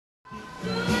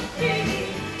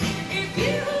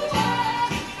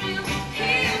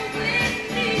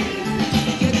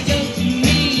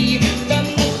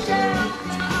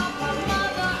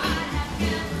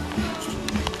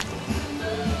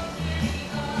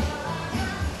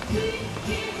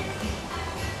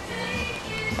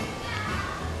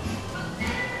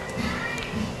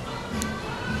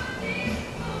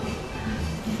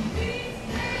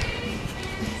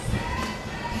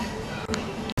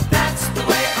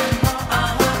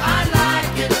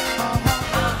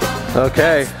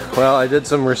Okay, well, I did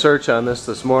some research on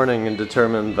this morning and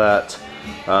determined that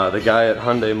the guy at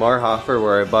Hyundai Marhofer,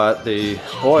 where I bought the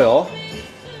oil,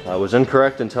 was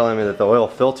incorrect in telling me that the oil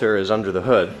filter is under the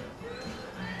hood.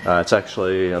 It's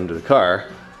actually under the car.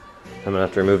 I'm gonna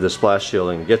have to remove the splash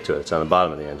shielding to get to it. It's on the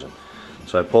bottom of the engine.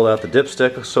 So I pulled out the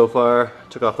dipstick so far,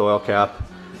 took off the oil cap.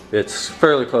 It's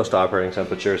fairly close to operating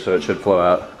temperature, so it should flow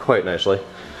out quite nicely.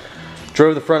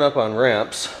 Drove the front up on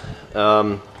ramps.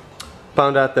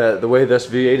 Found out that the way this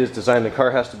V8 is designed, the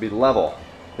car has to be level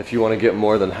if you want to get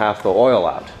more than half the oil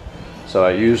out. So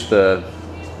I used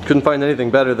couldn't find anything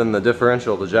better than the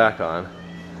differential to jack on.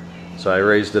 So I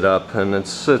raised it up and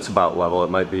it's about level. It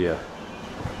might be a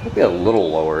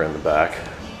little lower in the back.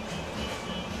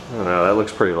 I don't know, that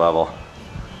looks pretty level.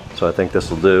 So I think this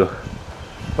will do.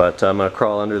 But I'm gonna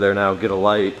crawl under there now, get a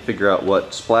light, figure out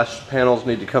what splash panels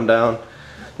need to come down.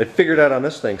 They figured out on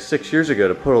this thing 6 years ago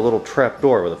to put a little trap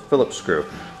door with a Phillips screw.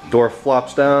 Door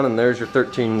flops down and there's your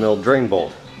 13mm drain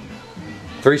bolt.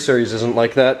 3 Series isn't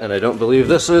like that, and I don't believe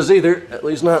this is either, at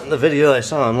least not in the video I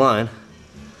saw online.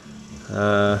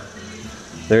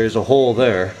 There's a hole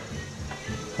there.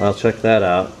 I'll check that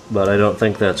out, but I don't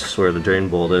think that's where the drain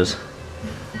bolt is.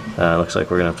 Looks like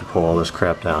we're gonna have to pull all this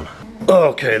crap down.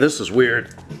 Okay, this is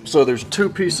weird. So there's 2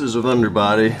 pieces of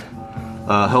underbody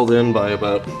held in by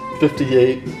about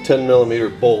 58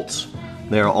 10mm bolts.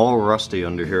 They're all rusty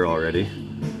under here already.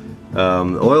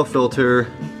 The oil filter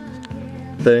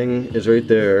thing is right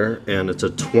there, and it's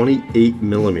a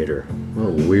 28mm. What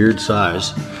a weird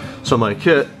size. So my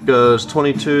kit goes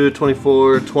 22,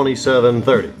 24, 27,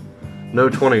 30. No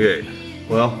 28.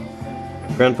 Well,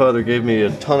 grandfather gave me a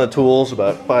ton of tools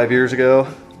about 5 years ago,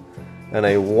 and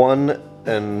a 1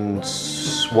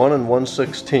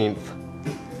 1/16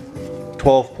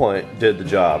 12 point did the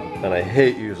job, and I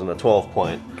hate using the 12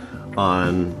 point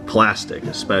on plastic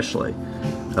especially,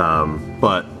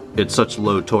 but it's such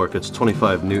low torque. It's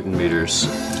 25 Newton meters,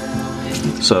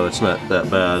 so it's not that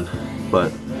bad.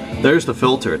 But there's the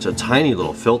filter. It's a tiny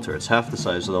little filter. It's half the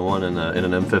size of the one in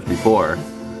an M54,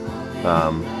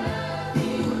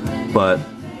 but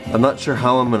I'm not sure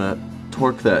how I'm gonna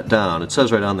torque that down. It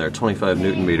says right on there 25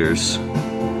 Newton meters.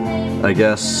 I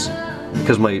guess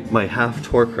because my half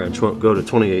torque wrench won't go to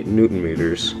 28 Newton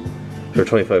meters or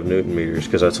 25 Newton meters,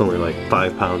 because that's only like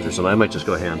 5 pounds or something. I might just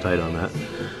go hand tight on that.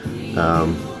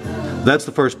 That's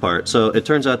the first part. So it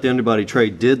turns out the underbody tray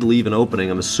did leave an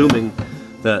opening. I'm assuming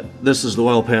that this is the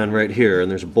oil pan right here, and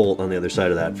there's a bolt on the other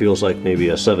side of that. Feels like maybe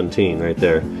a 17 right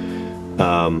there.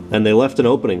 And they left an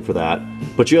opening for that,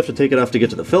 but you have to take it off to get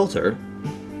to the filter.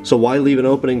 So why leave an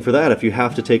opening for that if you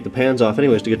have to take the pans off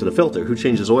anyways to get to the filter? Who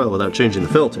changes oil without changing the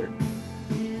filter?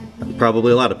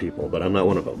 Probably a lot of people, but I'm not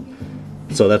one of them.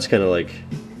 So that's kind of like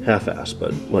half-assed,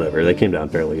 but whatever. They came down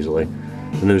fairly easily.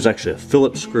 And there's actually a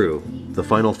Phillips screw, the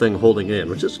final thing holding it in,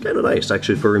 which is kind of nice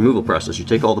actually for a removal process. You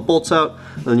take all the bolts out,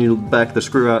 and then you back the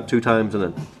screw out 2 times, and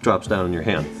it drops down in your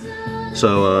hand.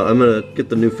 So I'm gonna get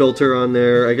the new filter on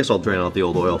there. I guess I'll drain out the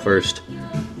old oil first,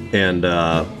 and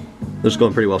this is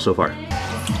going pretty well so far.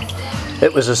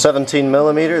 It was a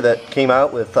 17mm that came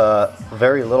out with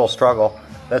very little struggle.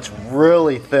 That's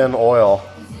really thin oil.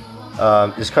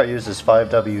 This car uses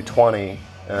 5W20,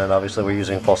 and obviously we're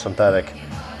using full synthetic.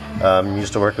 I'm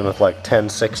used to working with like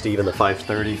 1060, even the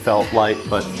 530 felt light,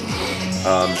 but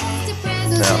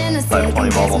yeah, 520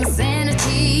 Volvo.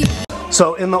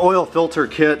 So in the oil filter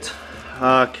kit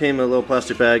came a little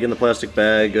plastic bag. In the plastic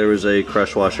bag there was a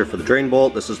crush washer for the drain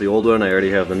bolt. This is the old one. I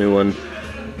already have the new one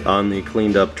on the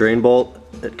cleaned up drain bolt.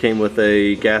 It came with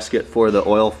a gasket for the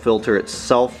oil filter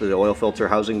itself, the oil filter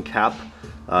housing cap.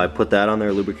 I put that on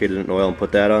there, lubricated it in oil and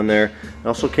put that on there. It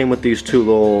also came with these 2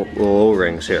 little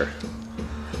O-rings here.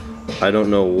 I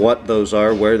don't know what those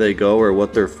are, where they go, or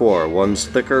what they're for. One's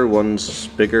thicker, one's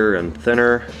bigger and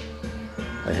thinner.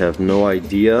 I have no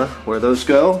idea where those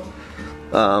go.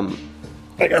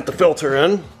 I got the filter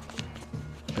in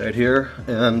right here,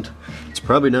 and it's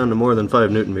probably down to more than 5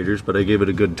 Newton meters, but I gave it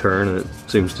a good turn and it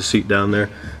seems to seat down there.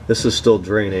 This is still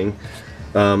draining.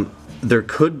 There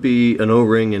could be an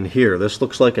O-ring in here. This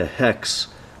looks like a hex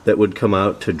that would come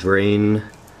out to drain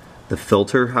the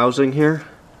filter housing here.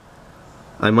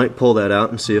 I might pull that out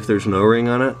and see if there's an O-ring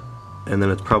on it, and then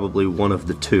it's probably one of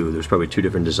the 2. There's probably 2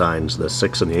 different designs. The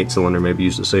 6 and the 8 cylinder maybe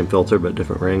use the same filter but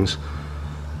different rings.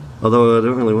 Although I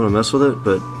don't really want to mess with it,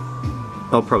 but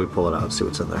I'll probably pull it out and see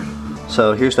what's in there.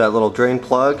 So here's that little drain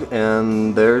plug,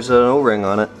 and there's an O-ring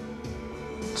on it.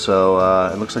 So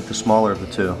it looks like the smaller of the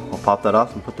 2. I'll pop that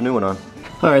off and put the new one on.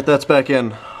 Alright, that's back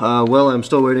in. Well, I'm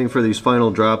still waiting for these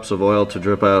final drops of oil to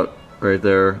drip out right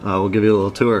there. We'll give you a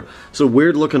little tour. It's a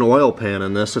weird looking oil pan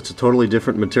in this. It's a totally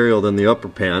different material than the upper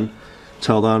pan. It's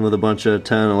held on with a bunch of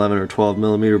 10, 11, or 12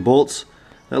 millimeter bolts.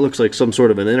 That looks like some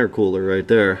sort of an intercooler right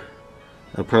there.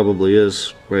 That probably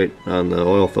is right on the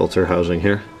oil filter housing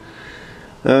here.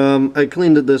 I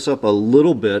cleaned this up a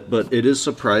little bit, but it is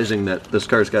surprising that this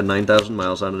car's got 9,000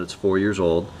 miles on it. It's 4 years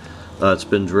old. It's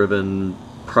been driven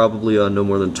probably on no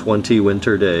more than 20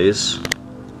 winter days.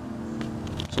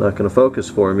 It's not going to focus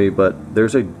for me, but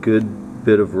there's a good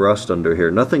bit of rust under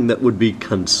here. Nothing that would be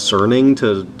concerning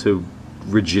to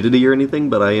rigidity or anything,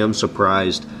 but I am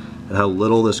surprised at how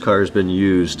little this car has been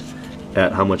used,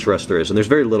 at how much rust there is. And there's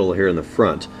very little here in the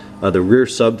front. The rear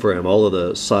subframe, all of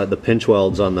the pinch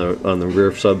welds on the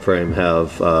rear subframe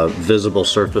have visible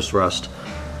surface rust,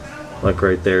 like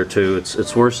right there too.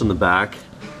 It's worse in the back.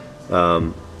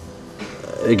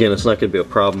 Again, it's not going to be a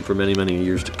problem for many, many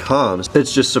years to come.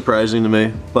 It's just surprising to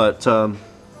me, but I'm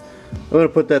going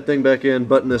to put that thing back in,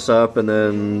 button this up, and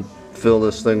then fill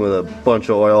this thing with a bunch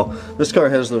of oil. This car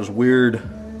has those weird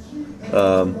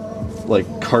like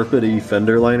carpety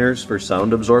fender liners for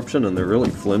sound absorption, and they're really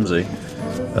flimsy,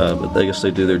 but I guess they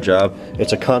do their job.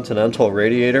 It's a Continental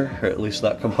radiator, or at least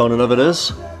that component of it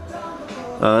is.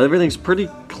 Everything's pretty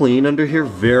clean under here.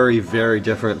 Very, very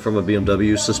different from a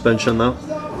BMW suspension though.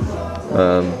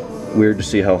 Weird to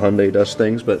see how Hyundai does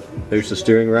things, but there's the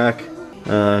steering rack.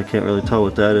 I can't really tell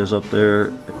what that is up there.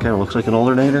 It kind of looks like an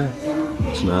alternator.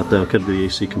 It's not though, it could be the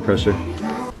AC compressor.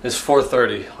 It's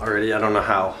 4:30 already, I don't know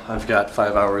how. I've got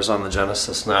 5 hours on the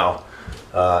Genesis now.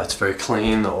 It's very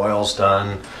clean, the oil's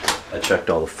done. I checked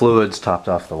all the fluids, topped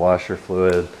off the washer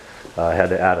fluid. I had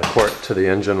to add a quart to the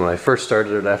engine when I first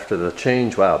started it after the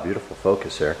change. Wow, beautiful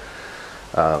focus here.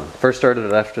 First started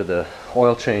it after the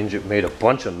oil change. It made a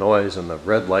bunch of noise and the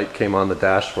red light came on the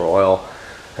dash for oil,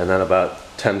 and then about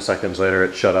 10 seconds later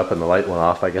it shut up and the light went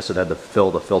off. I guess it had to fill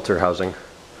the filter housing,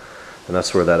 and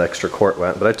that's where that extra quart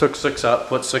went. But I took 6 out,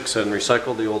 put 6 in,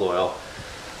 recycled the old oil,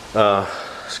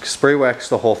 spray waxed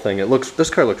the whole thing. This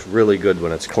car looks really good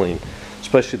when it's clean,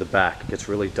 especially the back. It gets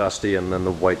really dusty and then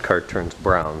the white car turns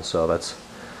brown, so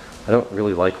I don't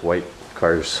really like white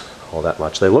cars all that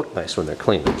much. They look nice when they're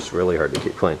clean, they're just really hard to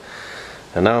keep clean.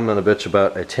 And now I'm going to bitch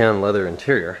about a tan leather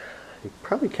interior. You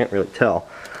probably can't really tell,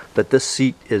 but this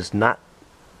seat is not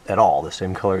at all the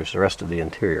same color as the rest of the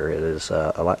interior. It is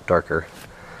a lot darker,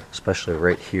 especially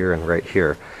right here and right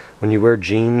here. When you wear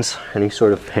jeans, any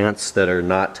sort of pants that are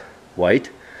not white,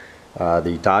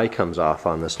 the dye comes off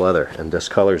on this leather and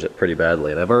discolors it pretty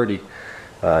badly. And I've already,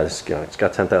 it's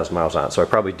got 10,000 miles on it, so I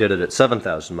probably did it at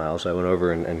 7,000 miles. I went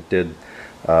over and did,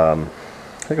 I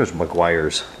think it was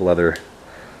Meguiar's leather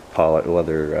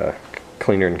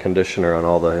cleaner and conditioner on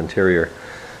all the interior.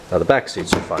 The back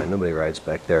seats are fine, nobody rides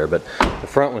back there, but the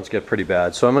front ones get pretty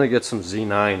bad. So I'm going to get some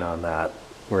Z9 on that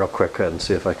real quick and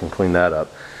see if I can clean that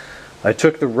up. I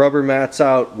took the rubber mats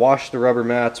out, washed the rubber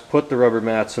mats, put the rubber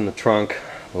mats in the trunk.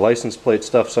 The license plate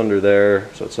stuff's under there,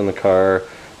 so it's in the car.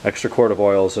 Extra quart of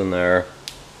oil's in there.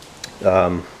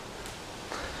 Kind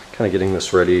of getting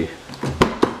this ready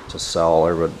to sell,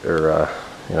 or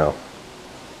you know,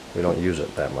 we don't use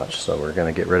it that much, so we're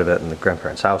going to get rid of it. And the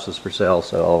grandparents' house is for sale,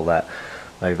 so all of that.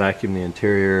 I vacuumed the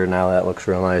interior, now that looks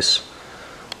real nice.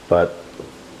 But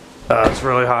it's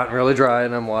really hot and really dry,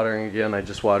 and I'm watering again. I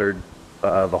just watered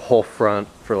the whole front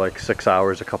for like 6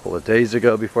 hours a couple of days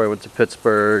ago before I went to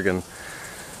Pittsburgh, and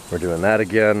we're doing that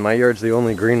again. My yard's the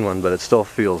only green one, but it still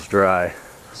feels dry.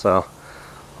 So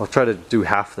I'll try to do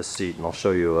half the seat, and I'll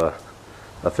show you a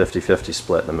 50-50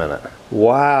 split in a minute.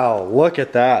 Wow, look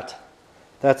at that.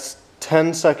 That's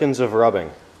 10 seconds of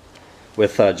rubbing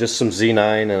with just some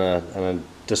Z9 and a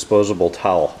disposable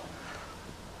towel.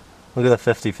 Look at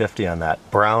the 50-50 on that.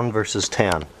 Brown versus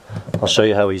tan. I'll show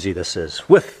you how easy this is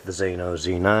with the Zano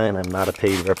Z9. I'm not a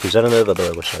paid representative, although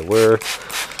I wish I were.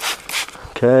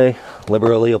 Okay,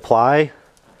 liberally apply.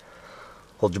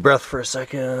 Hold your breath for a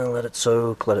second, let it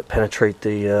soak, let it penetrate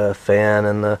the fan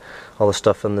and all the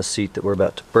stuff in the seat that we're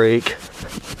about to break.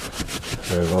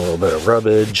 There's a little bit of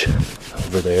rubbage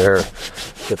over there.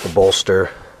 Get the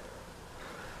bolster.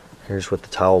 Here's what the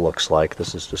towel looks like.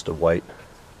 This is just a white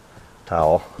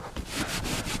towel.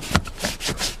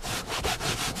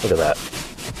 Look at that.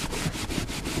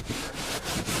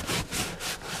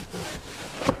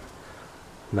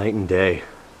 Night and day. I'm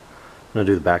gonna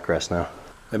do the backrest now.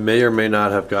 I may or may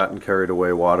not have gotten carried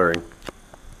away watering.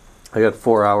 I got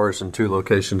 4 hours and 2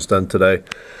 locations done today.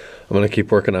 I'm gonna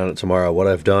keep working on it tomorrow. What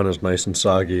I've done is nice and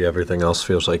soggy. Everything else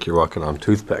feels like you're walking on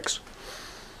toothpicks.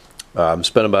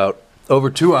 Spent about over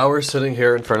 2 hours sitting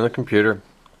here in front of the computer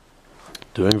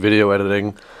doing video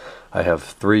editing. I have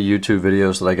 3 YouTube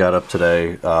videos that I got up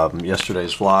today.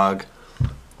 Yesterday's vlog,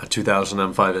 a 2000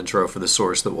 M5 intro for the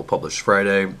Source that we'll publish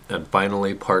Friday, and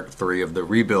finally part 3 of the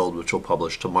rebuild, which we'll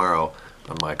publish tomorrow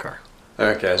on my car.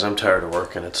 Alright guys, I'm tired of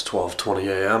working. It's 12:20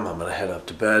 a.m. I'm gonna head up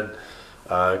to bed.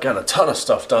 Got a ton of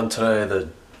stuff done today. The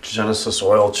Genesis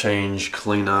oil change,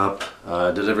 cleanup.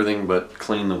 Did everything but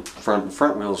clean the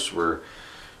front wheels.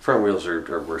 Front wheels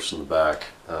are worse than the back.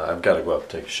 I've got to go up and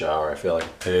take a shower. I feel like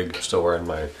a pig. Still wearing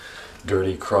my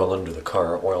dirty crawl under the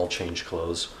car oil change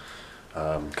clothes.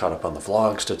 Caught up on the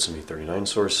vlogs, did some E39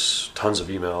 Source, tons of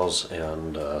emails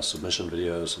and submission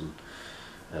videos,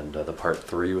 and the part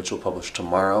 3, which will publish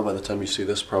tomorrow by the time you see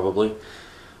this probably.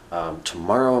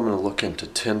 Tomorrow I'm going to look into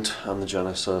tint on the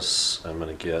Genesis. I'm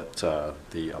going to get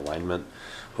the alignment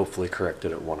hopefully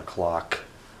corrected at 1 o'clock.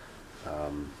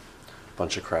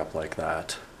 Bunch of crap like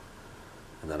that.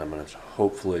 And then I'm going to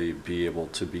hopefully be able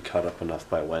to be caught up enough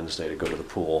by Wednesday to go to the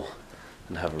pool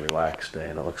and have a relaxed day.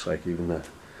 And it looks like even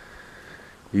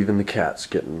the cat's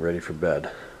getting ready for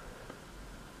bed.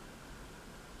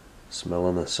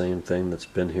 Smelling the same thing that's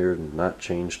been here and not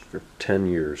changed for 10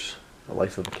 years. The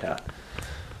life of a cat.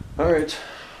 Alright,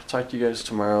 talk to you guys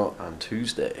tomorrow on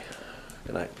Tuesday.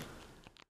 Good night.